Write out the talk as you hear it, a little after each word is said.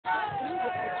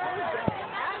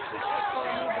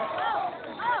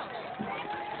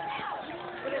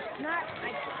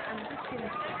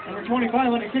Number 25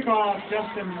 on the kickoff,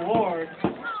 Justin Ward.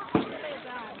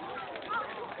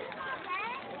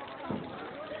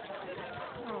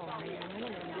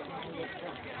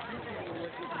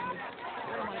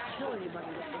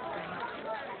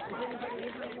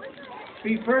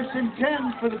 Be first and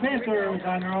 10 for the Panthers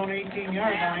on their own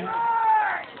 18-yard line.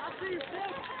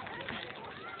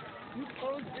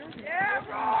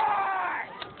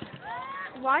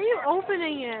 Why are you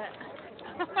opening it?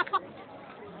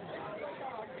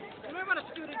 You might want to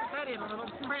scoot his head in a little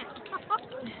print.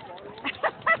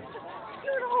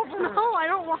 Scoot over. No, I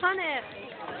don't want it.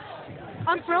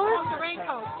 Umbrellas? The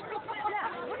raincoat.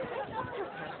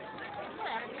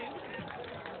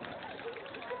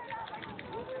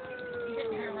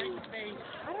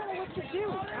 I don't know what to do.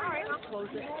 All right, I'll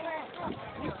close it.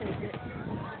 You take it.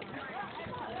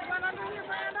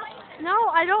 No,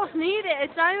 I don't need it.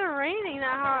 It's not even raining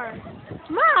that hard.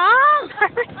 Mom!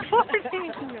 I'm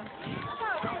recording.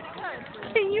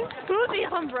 Can you move the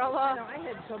umbrella? No, I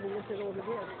had trouble with it over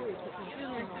there, too.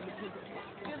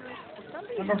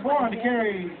 Number 4 on the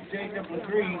carry, Jacob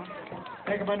Legree.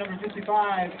 Taken by number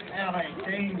 55, Alex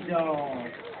Angel.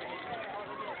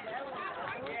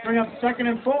 Bring up 2nd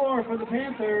and 4 for the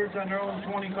Panthers on their own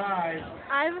 25.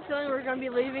 I have a feeling we're going to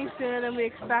be leaving sooner than we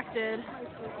expected.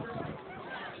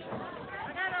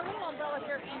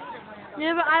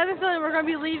 Yeah, but I have a feeling we're going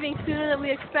to be leaving sooner than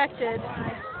we expected.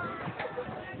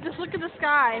 Just look at the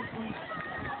sky.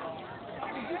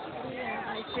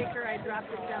 My shaker, I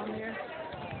dropped it down there.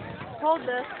 Hold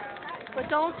this, but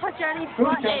don't touch any Boots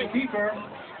up buttons. the keeper.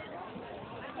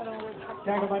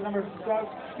 Tackled by number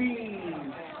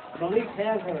 16, Malik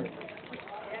Hazard.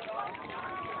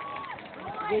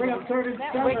 Bring up 3rd and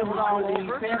 7 for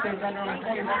the Panthers on their own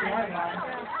 21-yard line.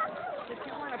 If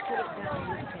you want to put it down,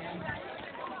 you can.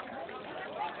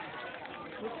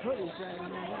 This hoodie's right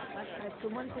now. That's the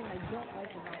one thing I don't like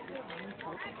about this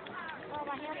raincoat. Oh,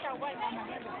 my hands are wet on my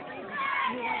hands.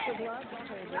 You want the gloves?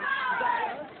 Okay, you got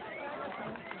gloves?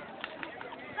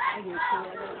 I do too.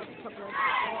 I got a couple of